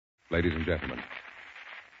Ladies and gentlemen,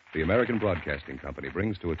 the American Broadcasting Company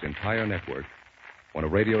brings to its entire network one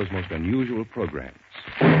of radio's most unusual programs.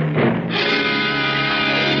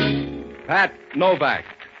 Pat Novak,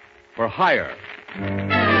 for hire.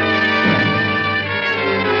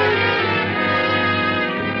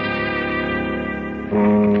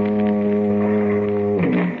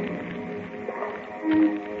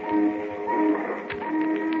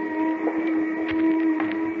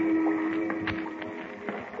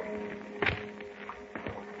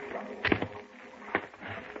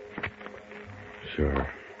 Sure.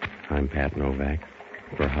 I'm Pat Novak,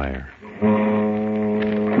 for hire.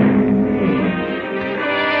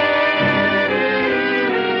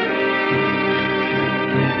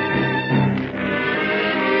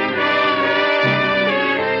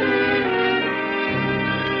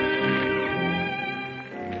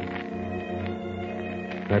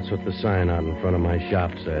 That's what the sign out in front of my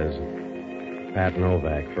shop says. Pat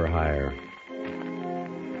Novak, for hire.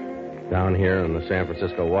 Down here on the San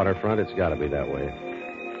Francisco waterfront, it's got to be that way.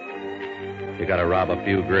 You got to rob a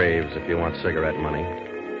few graves if you want cigarette money.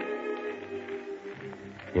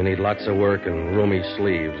 You need lots of work and roomy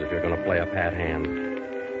sleeves if you're going to play a pat hand.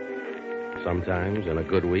 Sometimes, in a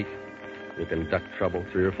good week, you can duck trouble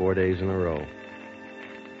 3 or 4 days in a row.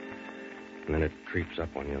 And then it creeps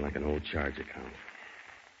up on you like an old charge account.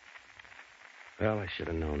 Well, I should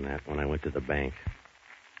have known that when I went to the bank.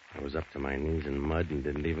 I was up to my knees in mud and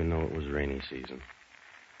didn't even know it was rainy season.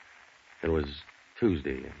 It was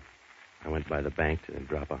Tuesday, and I went by the bank to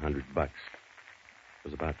drop $100. It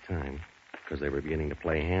was about time, because they were beginning to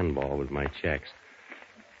play handball with my checks.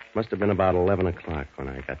 Must have been about 11 o'clock when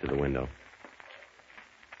I got to the window.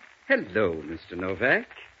 Hello, Mr. Novak.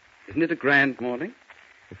 Isn't it a grand morning?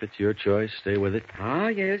 If it's your choice, stay with it. Ah,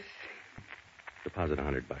 yes. Deposit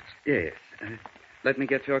 $100. Yes. Let me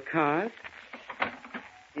get your card.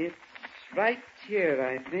 It's right here,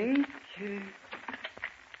 I think.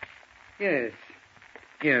 Yes.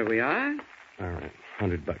 Here we are. All right.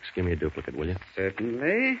 $100. Give me a duplicate, will you?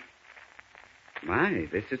 Certainly. My,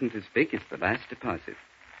 this isn't as big as the last deposit.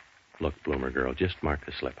 Look, Bloomer girl, just mark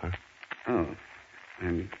the slip, huh? Oh,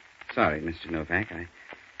 I'm sorry, Mr. Novak. I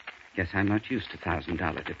guess I'm not used to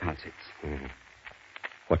 $1,000 deposits. Mm-hmm.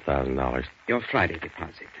 What $1,000? Your Friday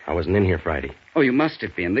deposit. I wasn't in here Friday. Oh, you must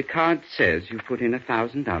have been. The card says you put in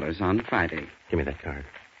 $1,000 on Friday. Give me that card.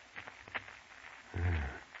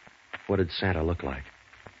 What did Santa look like?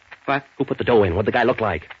 What? Who put the dough in? What'd the guy look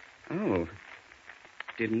like? Oh,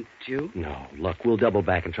 didn't you? No. Look, we'll double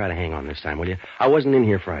back and try to hang on this time, will you? I wasn't in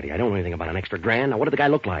here Friday. I don't know anything about an extra grand. Now, what did the guy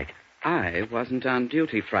look like? I wasn't on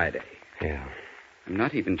duty Friday. Yeah. I'm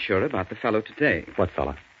not even sure about the fellow today. What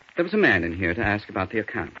fellow? There was a man in here to ask about the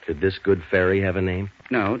account. Did this good fairy have a name?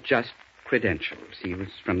 No, just credentials. He was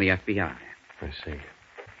from the FBI. I see.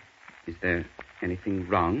 Is there anything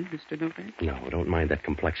wrong, Mr. Novak? No, don't mind that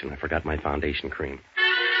complexion. I forgot my foundation cream.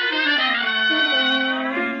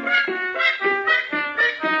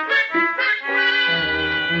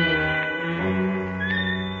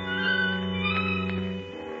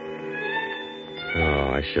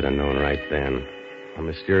 Oh, I should have known right then. A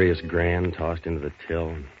mysterious grand tossed into the till,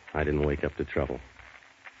 and I didn't wake up to trouble.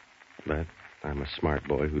 But I'm a smart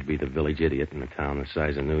boy who'd be the village idiot in a town the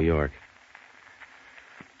size of New York.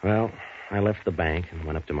 Well, I left the bank and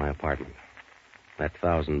went up to my apartment. That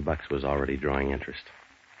 $1,000 was already drawing interest.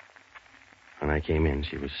 When I came in,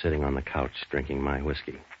 she was sitting on the couch drinking my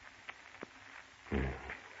whiskey.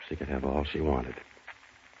 She could have all she wanted.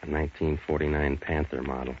 A 1949 Panther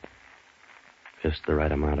model. Just the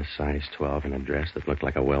right amount of size 12 in a dress that looked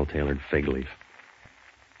like a well-tailored fig leaf.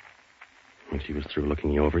 When she was through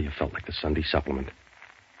looking you over, you felt like the Sunday supplement.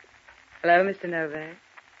 Hello, Mr. Novak.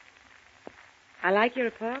 I like your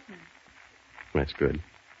apartment. That's good.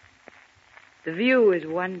 The view is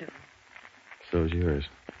wonderful. So's yours.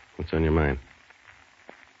 What's on your mind?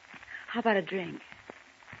 How about a drink?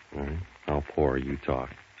 All right. I'll pour, you talk.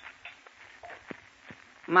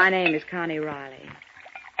 My name is Connie Riley.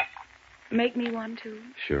 Make me one, too?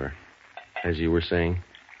 Sure. As you were saying?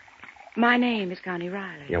 My name is Connie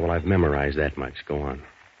Riley. Yeah, well, I've memorized that much. Go on.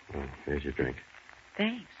 Oh, here's your drink.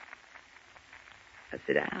 Thanks. Now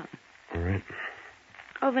sit down. All right.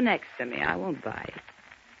 Over next to me. I won't bite.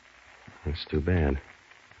 That's too bad.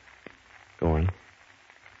 Go on.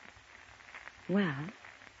 Well,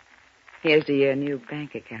 here's to your new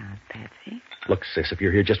bank account, Patsy. Look, sis, if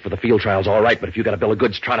you're here just for the field trials, all right, but if you got a bill of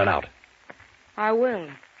goods, trot it out. I will.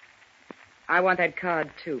 I want that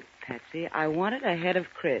card, too, Patsy. I want it ahead of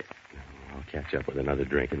Chris. I'll catch up with another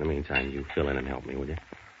drink. In the meantime, you fill in and help me, will you?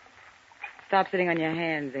 Stop sitting on your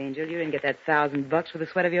hands, Angel. You didn't get that $1,000 for the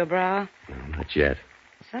sweat of your brow. No, not yet.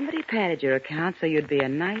 Somebody padded your account so you'd be a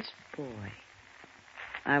nice boy.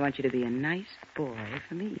 I want you to be a nice boy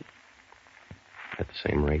for me. At the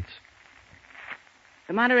same rates?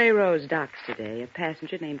 The Monterey Rose docks today. A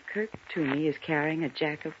passenger named Kirk Toomey is carrying a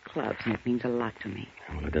jack of clubs, and it means a lot to me.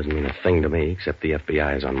 Well, it doesn't mean a thing to me, except the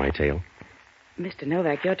FBI is on my tail. Mr.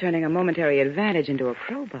 Novak, you're turning a momentary advantage into a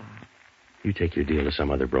crowbar. You take your deal to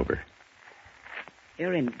some other broker.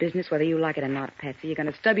 You're in business whether you like it or not, Patsy. You're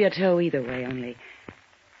going to stub your toe either way, only...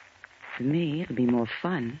 To me, it'll be more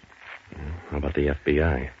fun. How about the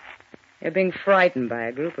FBI? You're being frightened by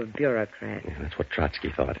a group of bureaucrats. Yeah, that's what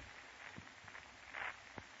Trotsky thought.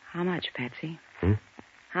 How much, Patsy? Hmm?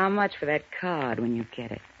 How much for that card when you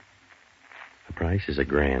get it? The price is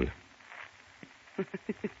 $1,000.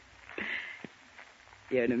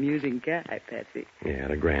 You're an amusing guy, Patsy. Yeah,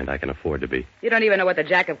 $1,000 I can afford to be. You don't even know what the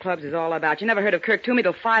Jack of Clubs is all about. You never heard of Kirk Toomey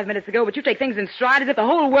till 5 minutes ago, but you take things in stride as if the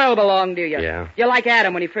whole world belonged to you. Yeah? You're like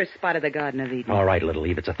Adam when he first spotted the Garden of Eden. All right, little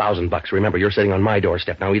Eve, it's $1,000. Remember, you're sitting on my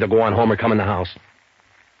doorstep. Now either go on home or come in the house.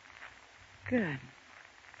 Good.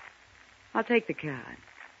 I'll take the card.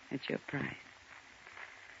 That's your price.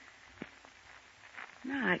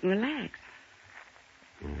 Now I can relax.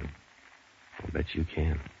 I'll bet you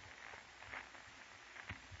can.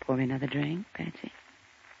 Pour me another drink, Patsy.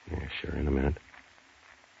 Yeah, sure, in a minute.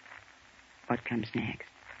 What comes next?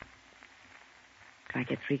 Can I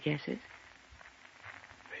get 3 guesses?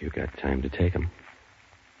 If you got time to take them.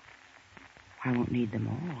 I won't need them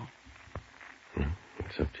all.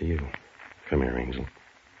 It's up to you. Come here, Angel.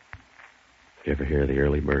 You ever hear of the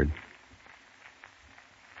early bird?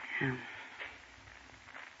 Yeah.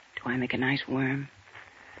 Do I make a nice worm?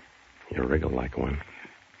 You wriggle like one.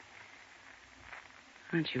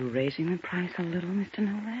 Aren't you raising the price a little, Mr.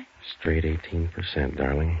 Novak? Straight 18%,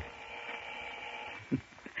 darling.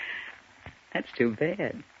 That's too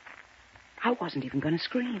bad. I wasn't even going to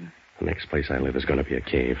scream. The next place I live is going to be a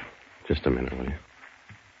cave. Just a minute, will you?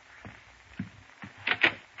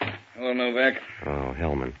 Hello, Novak. Oh,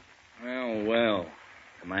 Hellman. Well.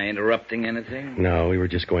 Am I interrupting anything? No, we were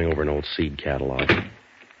just going over an old seed catalog.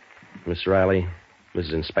 Miss Riley, this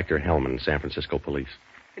is Inspector Hellman, San Francisco Police.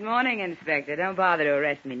 Good morning, Inspector. Don't bother to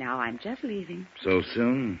arrest me now. I'm just leaving. So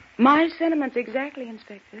soon? My sentiments exactly,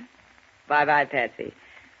 Inspector. Bye-bye, Patsy.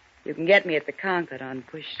 You can get me at the Concord on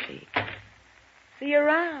Bush Street. See you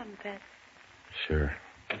around, Patsy. Sure.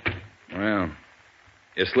 Well,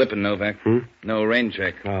 you're slipping, Novak. No rain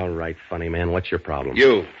check. All right, funny man. What's your problem?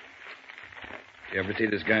 You ever see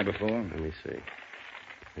this guy before? Let me see.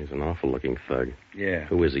 He's an awful-looking thug. Yeah.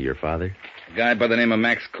 Who is he, your father? A guy by the name of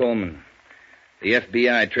Max Coleman. The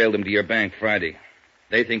FBI trailed him to your bank Friday.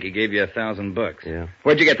 They think he gave you $1,000. Yeah.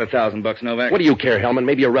 Where'd you get the $1,000, Novak? What do you care, Hellman?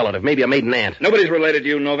 Maybe a relative. Maybe a maiden aunt. Nobody's related to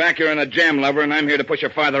you, Novak. You're in a jam lover, and I'm here to push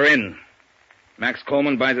your father in. Max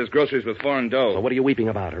Coleman buys his groceries with foreign dough. So what are you weeping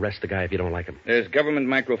about? Arrest the guy if you don't like him. There's government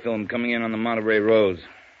microfilm coming in on the Monterey Rose.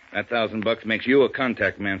 That $1,000 makes you a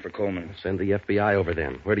contact man for Coleman. Send the FBI over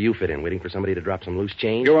then. Where do you fit in? Waiting for somebody to drop some loose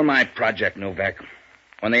change? You're my project, Novak.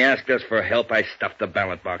 When they asked us for help, I stuffed the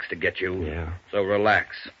ballot box to get you. Yeah. So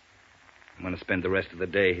relax. I'm going to spend the rest of the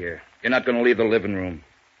day here. You're not going to leave the living room.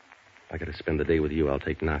 If I got to spend the day with you, I'll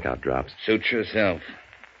take knockout drops. Suit yourself.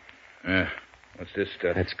 What's this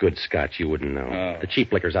stuff? That's good scotch. You wouldn't know. Oh. The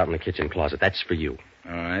cheap liquor's out in the kitchen closet. That's for you.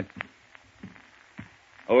 All right.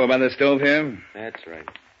 Over by the stove here? That's right.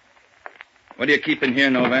 What do you keep in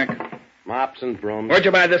here, Novak? Mops and brooms. Where'd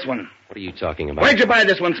you buy this one? What are you talking about? Where'd you buy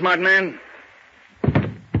this one, smart man?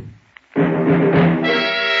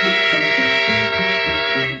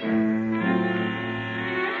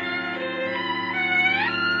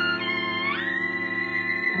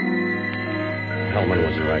 Hellman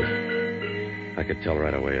was right. I could tell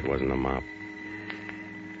right away it wasn't a mop.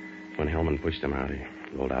 When Hellman pushed him out, he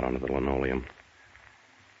rolled out onto the linoleum.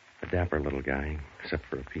 A dapper little guy, except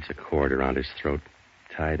for a piece of cord around his throat,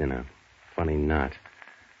 tied in a funny knot.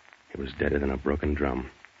 He was deader than a broken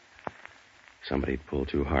drum. Somebody'd pulled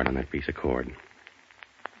too hard on that piece of cord.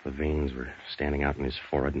 The veins were standing out in his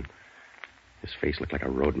forehead, and his face looked like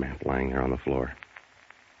a road map lying there on the floor.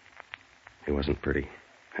 He wasn't pretty.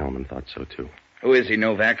 Hellman thought so, too. Who is he,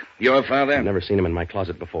 Novak? Your father? I've never seen him in my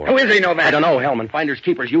closet before. Who is he, Novak? I don't know, Hellman. Finders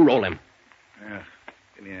keepers. You roll him.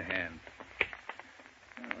 Give me a hand.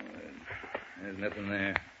 Oh, there's nothing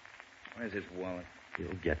there. Where's his wallet?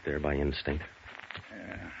 You'll get there by instinct.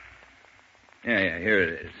 Yeah, here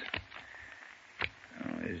it is.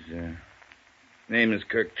 Oh, his name is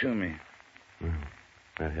Kirk Toomey. Well,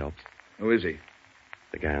 that helps. Who is he?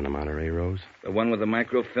 The guy on the Monterey Rose? The one with the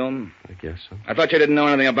microfilm? I guess so. I thought you didn't know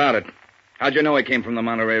anything about it. How'd you know he came from the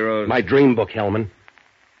Monterey Rose? My dream book, Hellman.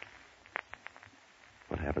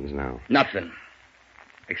 What happens now? Nothing.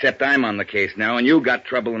 Except I'm on the case now, and you got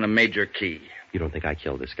trouble in a major key. You don't think I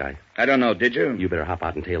killed this guy? I don't know, did you? You better hop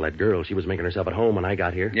out and tail that girl. She was making herself at home when I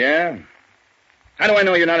got here. Yeah? How do I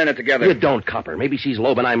know you're not in it together? You don't, copper. Maybe she's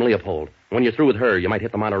Loeb and I'm Leopold. When you're through with her, you might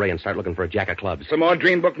hit the Monterey and start looking for a jack of clubs. Some more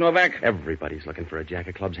dream book, Novak? Everybody's looking for a jack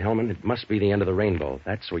of clubs, Hellman. It must be the end of the rainbow.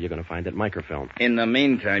 That's where you're going to find that microfilm. In the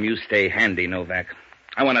meantime, you stay handy, Novak.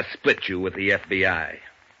 I want to split you with the FBI.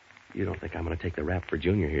 You don't think I'm going to take the rap for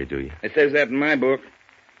Junior here, do you? It says that in my book.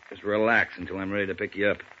 Just relax until I'm ready to pick you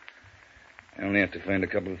up. I only have to find a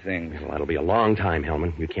couple of things. Well, that'll be a long time,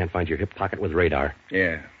 Hellman. You can't find your hip pocket with radar.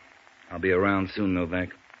 Yeah. I'll be around soon, Novak.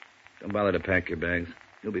 Don't bother to pack your bags.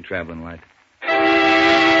 You'll be traveling light.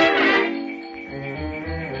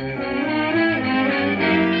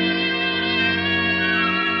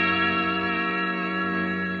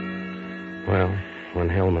 Well, when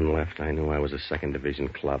Hellman left, I knew I was a second division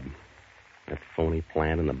club. That phony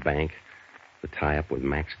plant in the bank, the tie-up with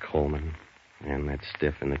Max Coleman, and that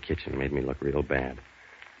stiff in the kitchen made me look real bad.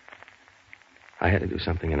 I had to do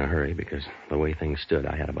something in a hurry because the way things stood,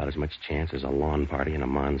 I had about as much chance as a lawn party in a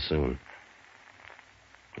monsoon.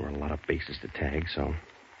 There were a lot of bases to tag, so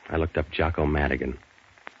I looked up Jocko Madigan,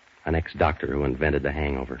 an ex-doctor who invented the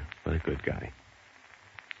hangover, but a good guy.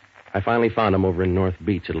 I finally found him over in North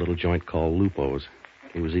Beach at a little joint called Lupo's.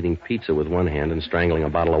 He was eating pizza with one hand and strangling a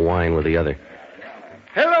bottle of wine with the other.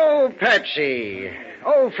 Hello, Patsy.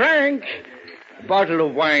 Oh, Frank. A bottle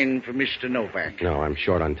of wine for Mr. Novak. No, I'm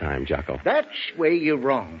short on time, Jocko. That's where you're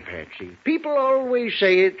wrong, Patsy. People always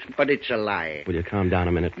say it, but it's a lie. Will you calm down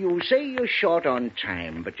a minute? You say you're short on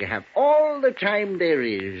time, but you have all the time there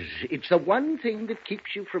is. It's the one thing that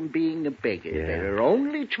keeps you from being a beggar. Yeah. There are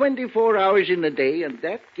only 24 hours in a day, and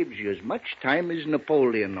that gives you as much time as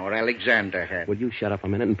Napoleon or Alexander had. Will you shut up a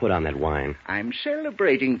minute and put on that wine? I'm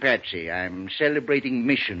celebrating, Patsy. I'm celebrating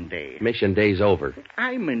Mission Day. Mission Day's over.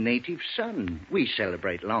 I'm a native son. We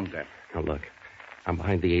celebrate longer. Now, look, I'm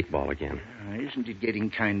behind the 8 ball again. Isn't it getting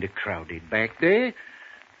kind of crowded back there?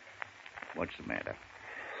 What's the matter?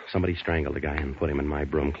 Somebody strangled the guy and put him in my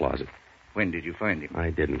broom closet. When did you find him?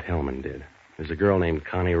 I didn't. Hellman did. There's a girl named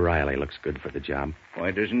Connie Riley. Looks good for the job.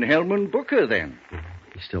 Why doesn't Hellman book her then?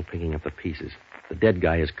 He's still picking up the pieces. The dead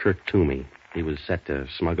guy is Kurt Toomey. He was set to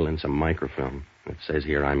smuggle in some microfilm. It says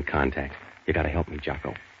here I'm contact. You got to help me,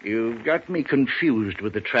 Jocko. You've got me confused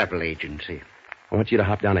with the travel agency. I want you to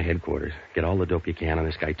hop down to headquarters. Get all the dope you can on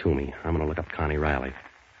this guy Toomey. I'm going to look up Connie Riley.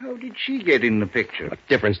 How did she get in the picture? What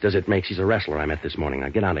difference does it make? She's a wrestler I met this morning. Now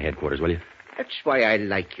get on to headquarters, will you? That's why I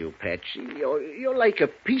like you, Patsy. You're like a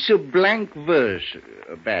piece of blank verse.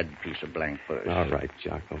 A bad piece of blank verse. All right,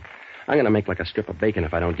 Jocko. I'm going to make like a strip of bacon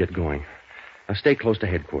if I don't get going. Now stay close to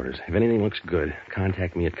headquarters. If anything looks good,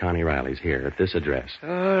 contact me at Connie Riley's here at this address.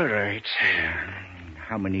 All right.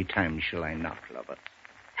 How many times shall I knock, lover?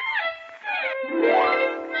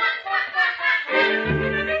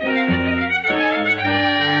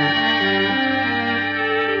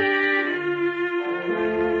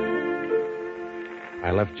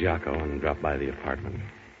 I left Jocko and dropped by the apartment.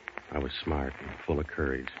 I was smart and full of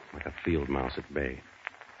courage, like a field mouse at bay.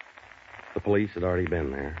 The police had already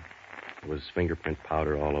been there. There was fingerprint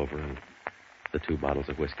powder all over, and the 2 bottles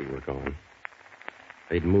of whiskey were gone.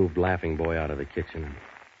 They'd moved Laughing Boy out of the kitchen, and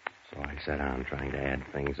so I sat down trying to add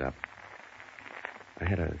things up. I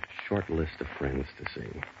had a short list of friends to see.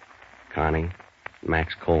 Connie,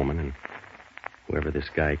 Max Coleman, and whoever this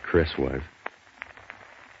guy Chris was.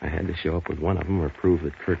 I had to show up with one of them or prove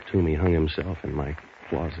that Kurt Toomey hung himself in my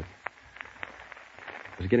closet.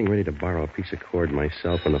 I was getting ready to borrow a piece of cord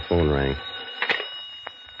myself when the phone rang.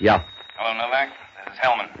 Yeah. Hello, Novak. This is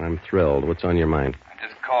Hellman. I'm thrilled. What's on your mind? I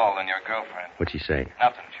just called on your girlfriend. What'd she say?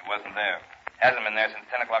 Nothing. She wasn't there. Hasn't been there since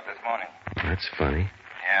 10 o'clock this morning. That's funny.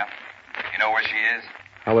 Yeah? You know where she is?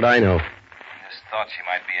 How would I know? I just thought she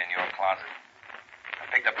might be in your closet. I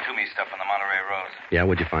picked up Toomey's stuff on the Monterey Road. Yeah,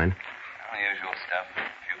 what'd you find? The usual stuff. A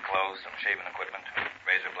few clothes, some shaving equipment,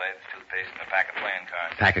 razor blades, toothpaste, and a pack of playing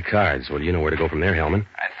cards. Pack of cards. Well, you know where to go from there, Hellman.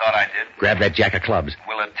 I thought I did. Grab that jack of clubs.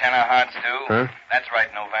 Will a 10 of hearts do? Huh? That's right,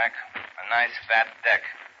 Novak. A nice fat deck.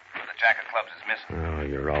 But the jack of clubs is missing. Oh,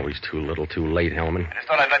 you're always too little, too late, Hellman. I just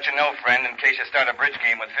thought I'd let you know, friend, in case you start a bridge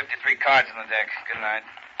game with 53 cards in the deck. Good night.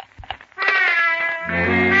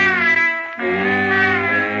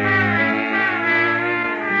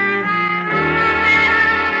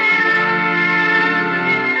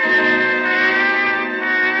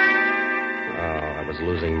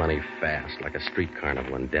 Losing money fast, like a street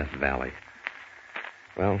carnival in Death Valley.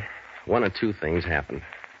 Well, one of 2 things happened.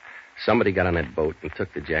 Somebody got on that boat and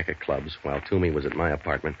took the jack of clubs while Toomey was at my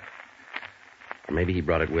apartment. Or maybe he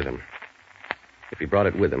brought it with him. If he brought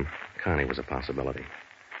it with him, Connie was a possibility.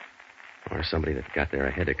 Or somebody that got there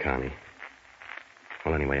ahead of Connie.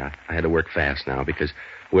 Well, anyway, I had to work fast now because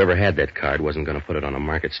whoever had that card wasn't going to put it on a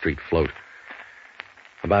Market Street float.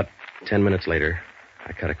 About 10 minutes later,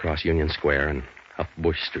 I cut across Union Square and up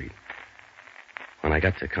Bush Street. When I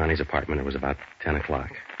got to Connie's apartment, it was about 10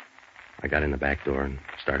 o'clock. I got in the back door and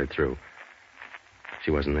started through.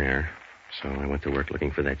 She wasn't there, so I went to work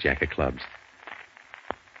looking for that jack of clubs.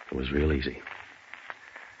 It was real easy.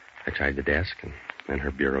 I tried the desk and then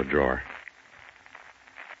her bureau drawer.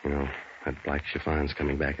 You know, that black chiffon's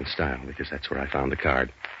coming back in style because that's where I found the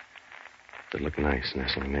card. It looked nice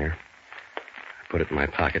nestling there. I put it in my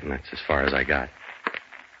pocket, and that's as far as I got.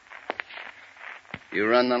 You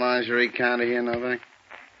run the lingerie counter here, Novak?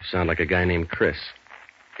 You sound like a guy named Chris.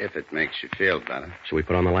 If it makes you feel better. Should we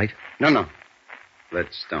put on the light? No.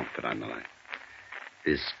 Let's don't put on the light.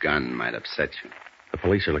 This gun might upset you. The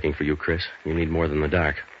police are looking for you, Chris. You need more than the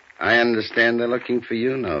dark. I understand they're looking for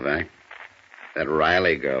you, Novak. That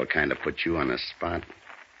Riley girl kind of put you on the spot.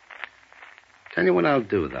 Tell you what I'll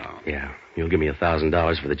do, though. Yeah, you'll give me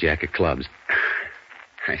 $1,000 for the jack of clubs.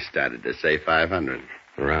 I started to say 500.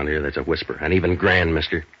 Around here, that's a whisper. And even grand,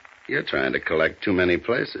 mister. You're trying to collect too many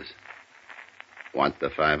places. Want the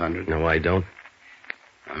 500? No, I don't.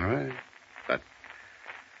 All right. But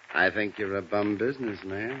I think you're a bum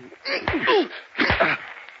businessman.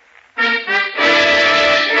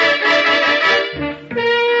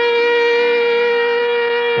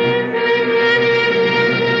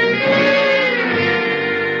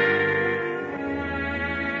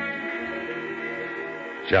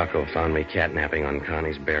 Jocko found me catnapping on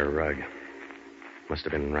Connie's bare rug. Must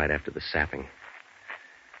have been right after the sapping.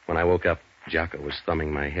 When I woke up, Jocko was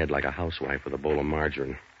thumbing my head like a housewife with a bowl of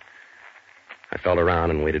margarine. I felt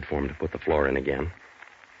around and waited for him to put the floor in again.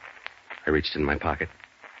 I reached in my pocket.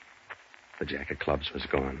 The jack of clubs was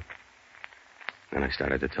gone. Then I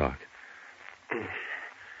started to talk.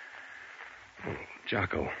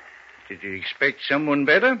 Jocko. Did you expect someone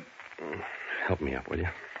better? Help me up, will you?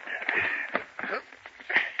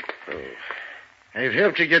 I've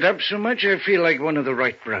helped you get up so much I feel like one of the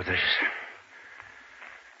Wright brothers.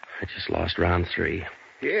 I just lost round 3.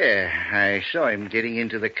 Yeah, I saw him getting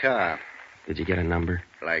into the car. Did you get a number?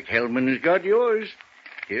 Like Hellman's got yours.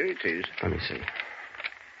 Here it is. Let me see.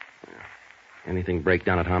 Anything break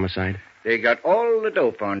down at homicide? They got all the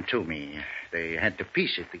dope on Toomey. They had to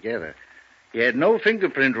piece it together. He had no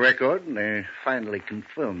fingerprint record, and they finally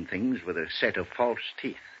confirmed things with a set of false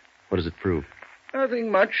teeth. What does it prove?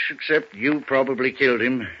 Nothing much, except you probably killed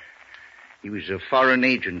him. He was a foreign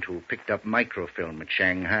agent who picked up microfilm at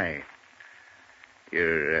Shanghai.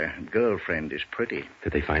 Your girlfriend is pretty.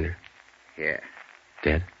 Did they find her? Yeah.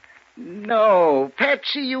 Dead? No,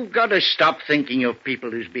 Patsy, you've got to stop thinking of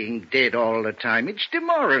people as being dead all the time. It's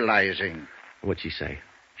demoralizing. What'd she say?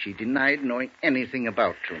 She denied knowing anything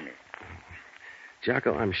about Toomey.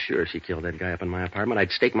 Jocko, I'm sure she killed that guy up in my apartment.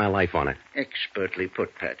 I'd stake my life on it. Expertly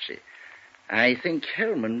put, Patsy. I think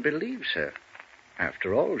Hellman believes her.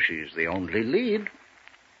 After all, she's the only lead.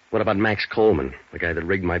 What about Max Coleman, the guy that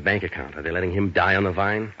rigged my bank account? Are they letting him die on the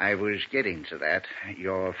vine? I was getting to that.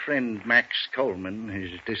 Your friend Max Coleman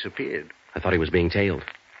has disappeared. I thought he was being tailed.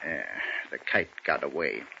 The kite got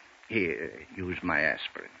away. Here, use my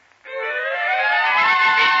aspirin.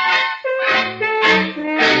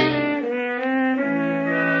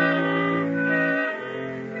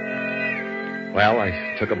 Well,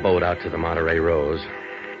 I took a boat out to the Monterey Rose,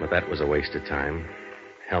 but that was a waste of time.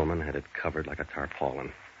 Hellman had it covered like a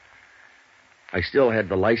tarpaulin. I still had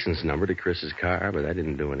the license number to Chris's car, but that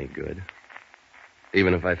didn't do any good.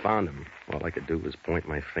 Even if I found him, all I could do was point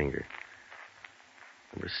my finger.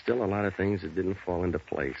 There were still a lot of things that didn't fall into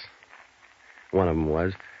place. One of them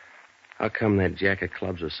was, how come that jack of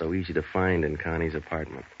clubs was so easy to find in Connie's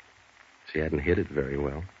apartment? She hadn't hid it very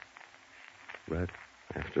well. But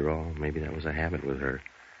after all, maybe that was a habit with her.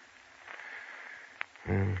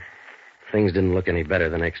 Well, things didn't look any better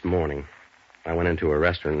the next morning. I went into a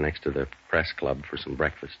restaurant next to the press club for some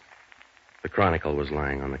breakfast. The Chronicle was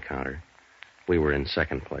lying on the counter. We were in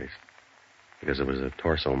second place because there was a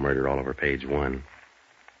torso murder all over page 1.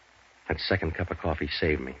 That second cup of coffee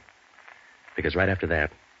saved me because right after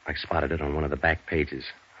that, I spotted it on one of the back pages,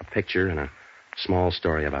 a picture and a small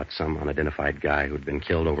story about some unidentified guy who'd been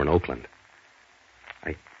killed over in Oakland.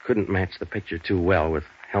 I couldn't match the picture too well with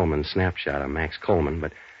Hellman's snapshot of Max Coleman,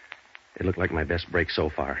 but it looked like my best break so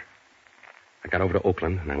far. I got over to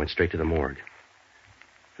Oakland, and I went straight to the morgue.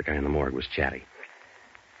 The guy in the morgue was chatty.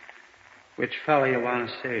 Which fellow you want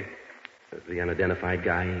to see? The unidentified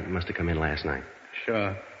guy, he must have come in last night.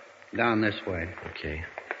 Sure. Down this way. Okay.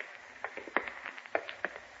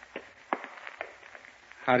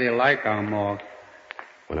 How do you like our morgue?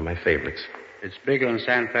 One of my favorites. It's bigger in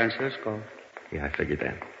San Francisco. Yeah, I figured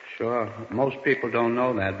that. Sure. Most people don't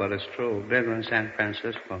know that, but it's true. Bigger in San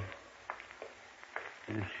Francisco.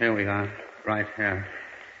 Here we are. Right here.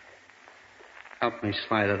 Help me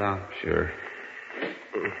slide it out. Sure.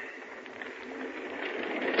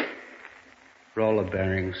 Roller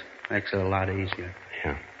bearings. Makes it a lot easier.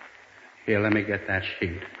 Yeah. Here, let me get that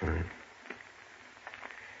sheet. All right.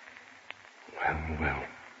 Well.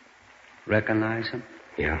 Recognize him?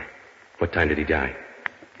 Yeah. What time did he die?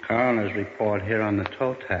 Coroner's report here on the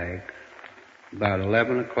toe tag. About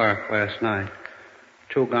 11 o'clock last night.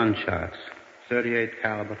 2 gunshots. 38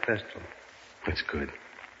 caliber pistol. That's good.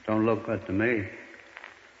 Don't look good to me.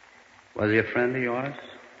 Was he a friend of yours?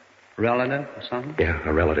 Relative or something? Yeah,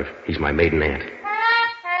 a relative. He's my maiden aunt.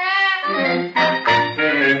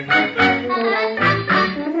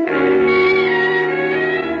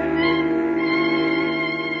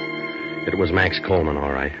 It was Max Coleman,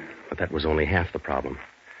 all right. But that was only half the problem.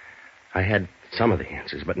 I had some of the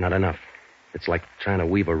answers, but not enough. It's like trying to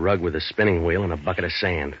weave a rug with a spinning wheel and a bucket of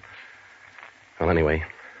sand. Well, anyway,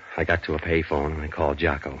 I got to a payphone and I called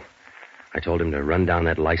Jocko. I told him to run down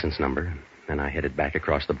that license number, and then I headed back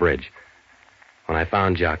across the bridge. When I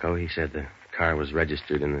found Jocko, he said the car was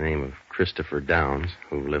registered in the name of Christopher Downs,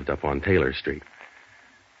 who lived up on Taylor Street.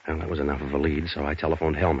 Well, that was enough of a lead, so I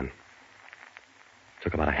telephoned Hellman.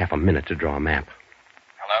 Took about a half a minute to draw a map.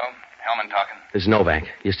 Hello? Hellman talking. This is Novak.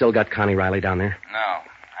 You still got Connie Riley down there? No.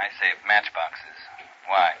 I saved matchboxes.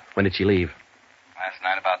 Why? When did she leave? Last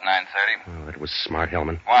night about 9:30. Oh, that was smart,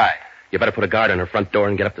 Hellman. Why? You better put a guard on her front door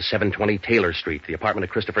and get up to 720 Taylor Street, the apartment of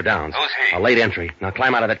Christopher Downs. Who's he? A late entry. Now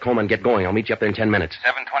climb out of that coma and get going. I'll meet you up there in 10 minutes.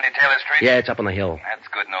 720 Taylor Street? Yeah, it's up on the hill. That's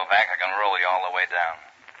good, Novak. I can roll you all the way down.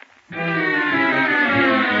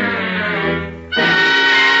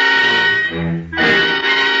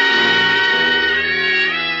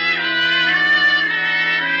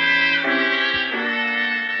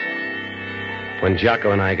 When Jocko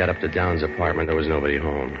and I got up to Downs' apartment, there was nobody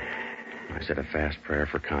home. I said a fast prayer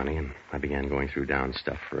for Connie, and I began going through Downs'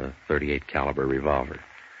 stuff for a 38 caliber revolver.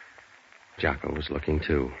 Jocko was looking,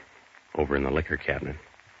 too, over in the liquor cabinet.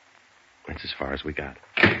 That's as far as we got.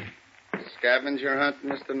 Scavenger hunt,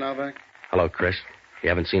 Mr. Novak? Hello, Chris. You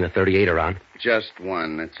haven't seen a 38 around? Just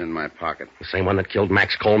one. It's in my pocket. The same one that killed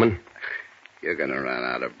Max Coleman? You're going to run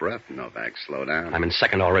out of breath, Novak. Slow down. I'm in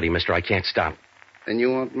second already, mister. I can't stop. Then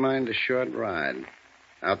you won't mind a short ride.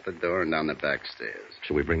 Out the door and down the back stairs.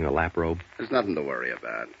 Should we bring the lap robe? There's nothing to worry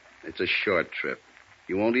about. It's a short trip.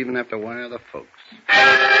 You won't even have to wire the folks.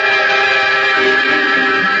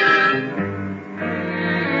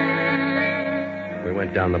 We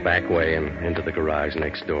went down the back way and into the garage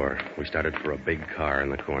next door. We started for a big car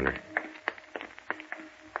in the corner.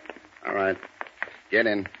 All right. Get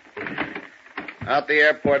in. Out the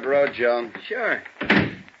airport road, Joe. Sure.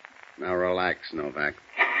 Now relax, Novak.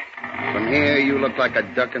 From here, you look like a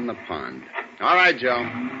duck in the pond. All right, Joe.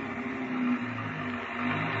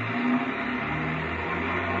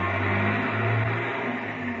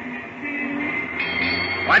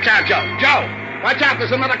 Watch out, Joe. Joe! Watch out,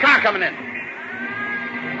 there's another car coming in.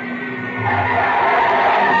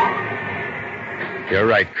 You're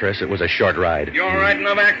right, Chris. It was a short ride. You all right,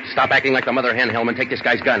 Novak? Stop acting like the mother hen, Hellman. Take this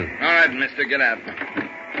guy's gun. All right, mister, get out.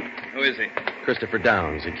 Who is he? Christopher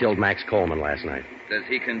Downs. He killed Max Coleman last night. Does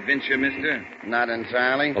he convince you, mister? Not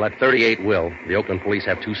entirely. Well, that 38 will. The Oakland police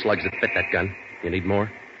have 2 slugs that fit that gun. You need more?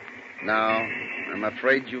 No, I'm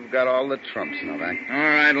afraid you've got all the trumps, Novak. All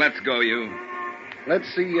right, let's go, you. Let's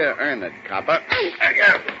see you earn it, copper.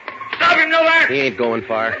 Stop him, Novak! He ain't going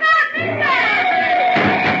far.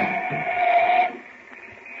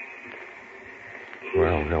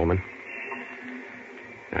 Well, Hellman,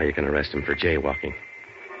 now you can arrest him for jaywalking.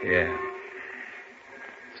 Yeah.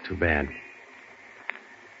 It's too bad.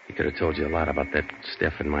 He could have told you a lot about that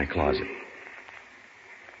stuff in my closet.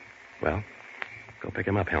 Well, go pick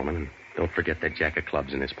him up, Hellman, and don't forget that jack of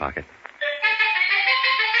clubs in his pocket.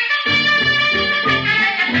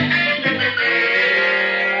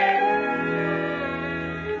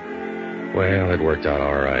 Well, it worked out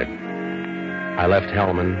all right. I left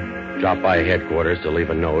Hellman, dropped by headquarters to leave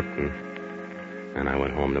a note, and I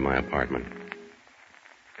went home to my apartment.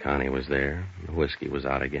 Connie was there. The whiskey was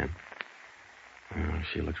out again. Oh,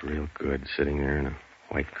 she looked real good sitting there in a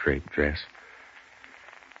white crepe dress.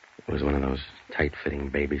 It was one of those tight-fitting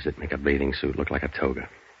babies that make a bathing suit look like a toga.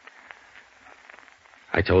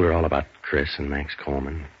 I told her all about Chris and Max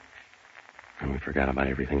Coleman, and we forgot about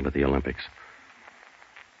everything but the Olympics.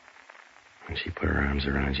 When she put her arms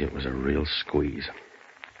around you, it was a real squeeze.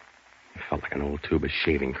 It felt like an old tube of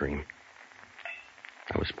shaving cream.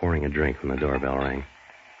 I was pouring a drink when the doorbell rang.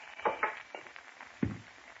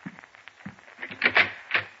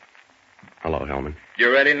 Hello, Hellman.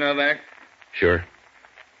 You ready, Novak? Sure.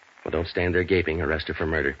 Well, don't stand there gaping. Arrest her for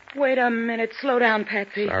murder. Wait a minute. Slow down,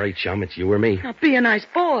 Patsy. Sorry, chum. It's you or me. Now, be a nice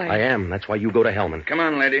boy. I am. That's why you go to Hellman. Come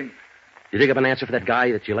on, lady. You dig up an answer for that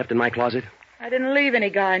guy that you left in my closet? I didn't leave any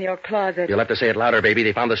guy in your closet. You'll have to say it louder, baby.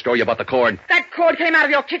 They found the store. You bought the cord. That cord came out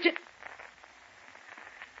of your kitchen.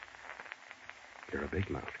 You're a big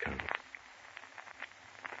mouth, Connie.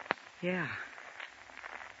 Yeah.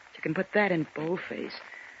 You can put that in boldface.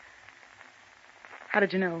 How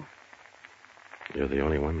did you know? You're the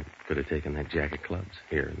only one that could have taken that jack of clubs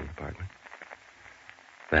here in the apartment.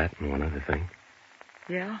 That and one other thing.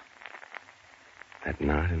 Yeah? That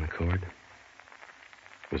knot in the cord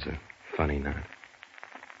was a funny knot.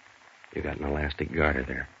 You got an elastic garter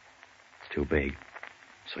there. It's too big,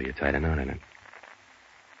 so you tied a knot in it.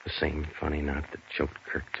 The same funny knot that choked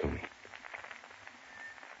Kirk Toomey.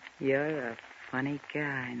 You're a funny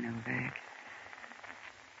guy, Novak.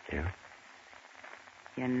 Yeah?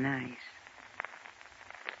 You're nice.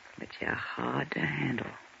 But you're hard to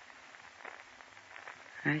handle.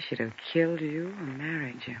 I should have killed you or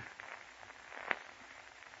married you.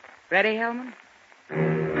 Ready, Hellman?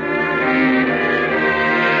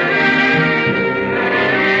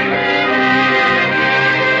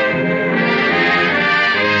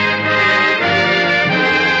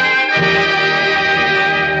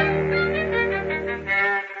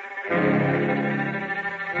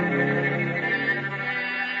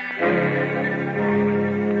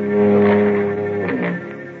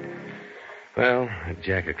 Well, that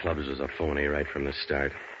jack of clubs was a phony right from the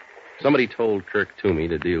start. Somebody told Kirk Toomey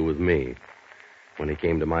to deal with me. When he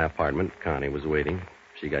came to my apartment, Connie was waiting.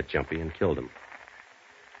 She got jumpy and killed him.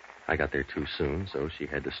 I got there too soon, so she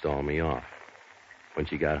had to stall me off. When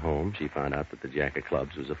she got home, she found out that the jack of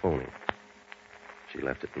clubs was a phony. She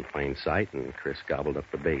left it in plain sight, and Chris gobbled up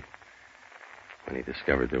the bait. When he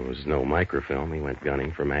discovered there was no microfilm, he went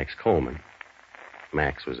gunning for Max Coleman.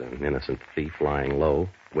 Max was an innocent thief lying low,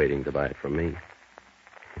 waiting to buy it from me.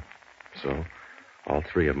 So, all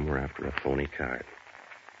three of them were after a phony card.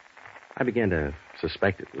 I began to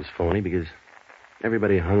suspect it was phony because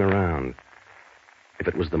everybody hung around. If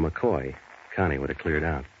it was the McCoy, Connie would have cleared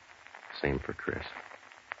out. Same for Chris.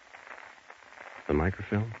 The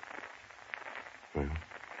microfilm? Well,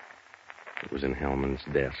 it was in Hellman's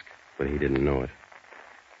desk, but he didn't know it.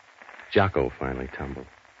 Jocko finally tumbled.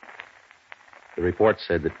 The report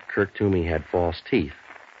said that Kirk Toomey had false teeth.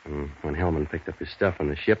 And when Hellman picked up his stuff on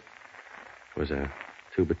the ship, it was a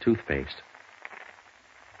tube of toothpaste.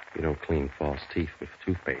 You don't clean false teeth with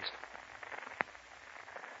toothpaste.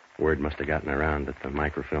 Word must have gotten around that the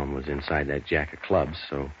microfilm was inside that jack of clubs,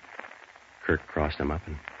 so Kirk crossed him up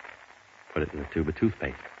and put it in the tube of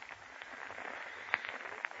toothpaste.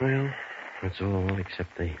 Well, that's all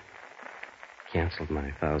except they canceled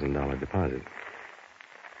my $1,000 deposit.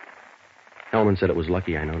 Hellman said it was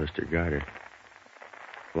lucky I noticed her garter.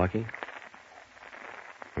 Lucky?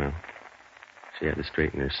 Well, she had to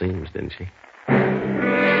straighten her seams, didn't she?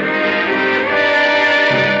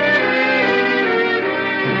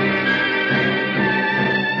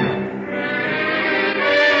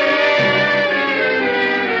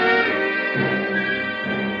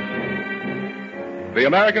 The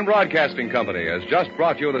American Broadcasting Company has just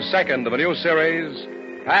brought you the second of a new series,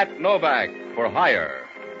 Pat Novak for Hire,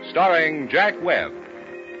 starring Jack Webb.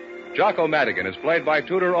 Jocko Madigan is played by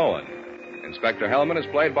Tudor Owen. Inspector Hellman is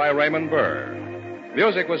played by Raymond Burr.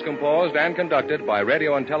 Music was composed and conducted by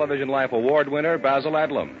Radio and Television Life Award winner Basil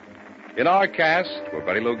Adlam. In our cast were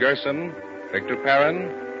Betty Lou Gerson, Victor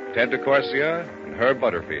Perrin, Ted DeCorsia, and Herb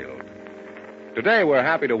Butterfield. Today we're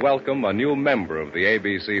happy to welcome a new member of the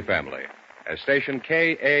ABC family, as station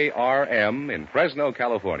KARM in Fresno,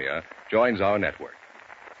 California, joins our network.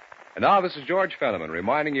 And now this is George Fenneman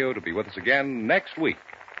reminding you to be with us again next week,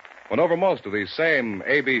 when over most of these same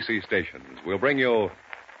ABC stations we'll bring you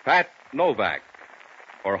Pat Novak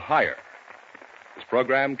for Hire. This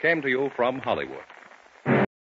program came to you from Hollywood.